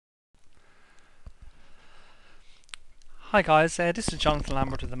Hi guys, this is Jonathan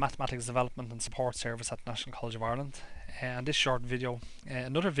Lambert with the Mathematics Development and Support Service at National College of Ireland. And this short video,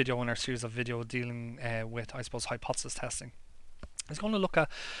 another video in our series of video dealing with, I suppose, hypothesis testing, is going to look at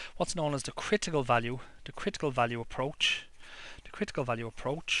what's known as the critical value approach,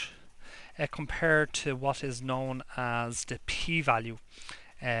 compared to what is known as the p-value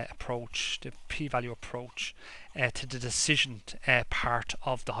approach, to the decision part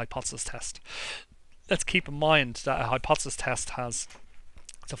of the hypothesis test. Let's keep in mind that a hypothesis test has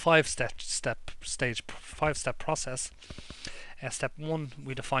a five-step process. Step 1,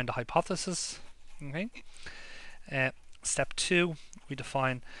 we define the hypothesis. Okay. Step 2, we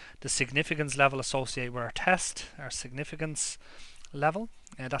define the significance level associated with our test, our significance level.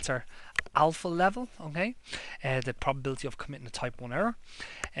 That's our alpha level. Okay. The probability of committing a type 1 error.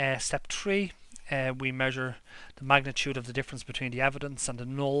 Step 3. We measure the magnitude of the difference between the evidence and the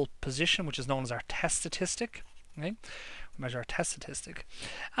null position, which is known as our test statistic. Okay? We measure our test statistic.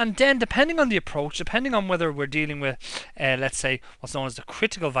 And then, depending on the approach, depending on whether we're dealing with, let's say, what's known as the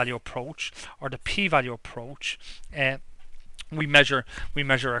critical value approach or the p-value approach, we measure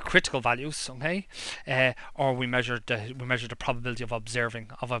our critical values, okay, or we measure the probability of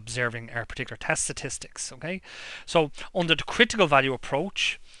observing our particular test statistics, okay. So under the critical value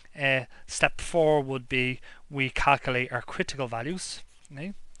approach, step 4 would be we calculate our critical values,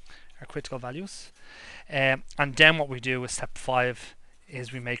 okay, and then what we do with step 5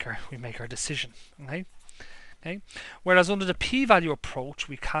 is we make our decision, okay. Okay. Whereas under the p-value approach,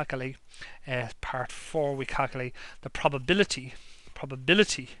 we calculate part 4. We calculate the probability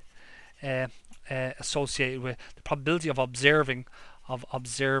associated with the probability of observing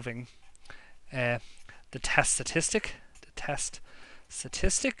the test statistic.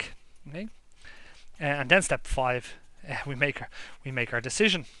 Okay. And then step 5, we make our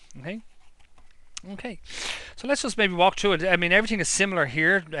decision. Okay. Okay, so let's just maybe walk through it. I mean, everything is similar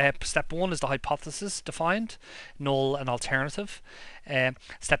here. Step 1 is the hypothesis defined, null and alternative.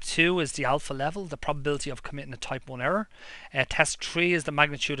 Step 2 is the alpha level, the probability of committing a type 1 error. Test 3 is the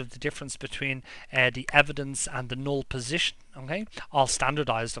magnitude of the difference between the evidence and the null position. Okay, all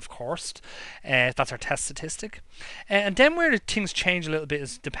standardized, of course. That's our test statistic. And then where things change a little bit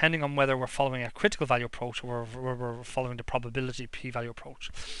is depending on whether we're following a critical value approach or we're following the probability p-value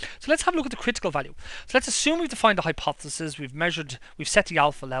approach. So let's have a look at the critical value. So let's assume we've defined the hypothesis, we've set the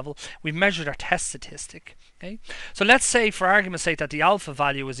alpha level, we've measured our test statistic. Okay, so let's say, for argument's sake, that the alpha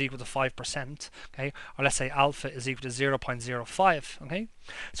value is equal to 5%. Okay, or let's say alpha is equal to 0.05. Okay,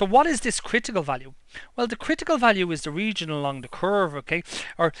 so what is this critical value? Well, the critical value is the region along the curve, okay,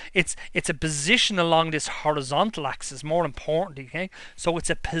 or it's a position along this horizontal axis, more importantly, okay, so it's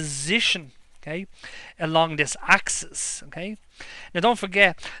a position, okay, along this axis, okay. Now don't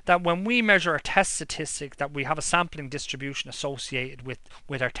forget that when we measure our test statistic, that we have a sampling distribution associated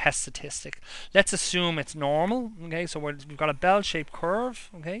with our test statistic. Let's assume it's normal, okay, so we've got a bell-shaped curve,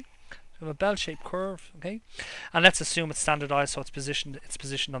 okay. Okay, and let's assume it's standardized, so it's positioned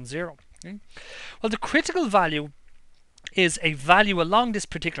on 0. Okay? Well, the critical value is a value along this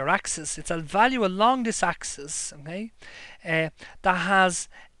particular axis. It's a value along this axis, okay, that has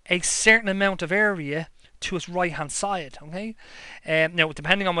a certain amount of area to its right hand side. Okay, now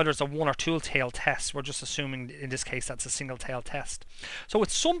depending on whether it's a one or two tail test, we're just assuming in this case that's a single tail test. So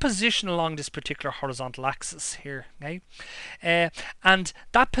it's some position along this particular horizontal axis here. Okay, and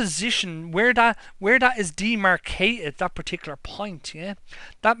that position where that is demarcated, that particular point, yeah,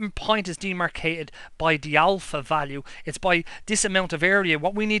 that point is demarcated by the alpha value. It's by this amount of area.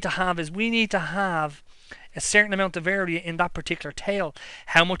 What we need to have is a certain amount of area in that particular tail.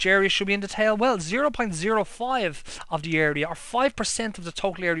 How much area should be in the tail? Well, 0.05 of the area, or 5% of the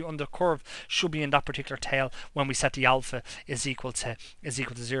total area under the curve, should be in that particular tail when we set the alpha is equal to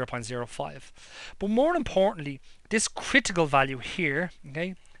 0.05. But more importantly, this critical value here,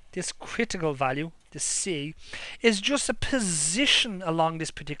 okay, this critical value, the C, is just a position along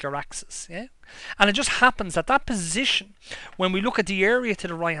this particular axis, yeah? And it just happens that that position, when we look at the area to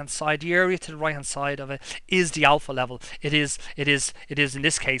the right hand side, of it is the alpha level. It is in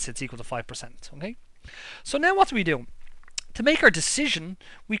this case it's equal to 5%. Okay, so now what do? To make our decision,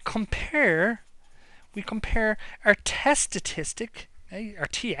 we compare our test statistic, okay, our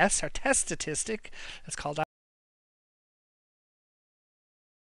test statistic, let's call that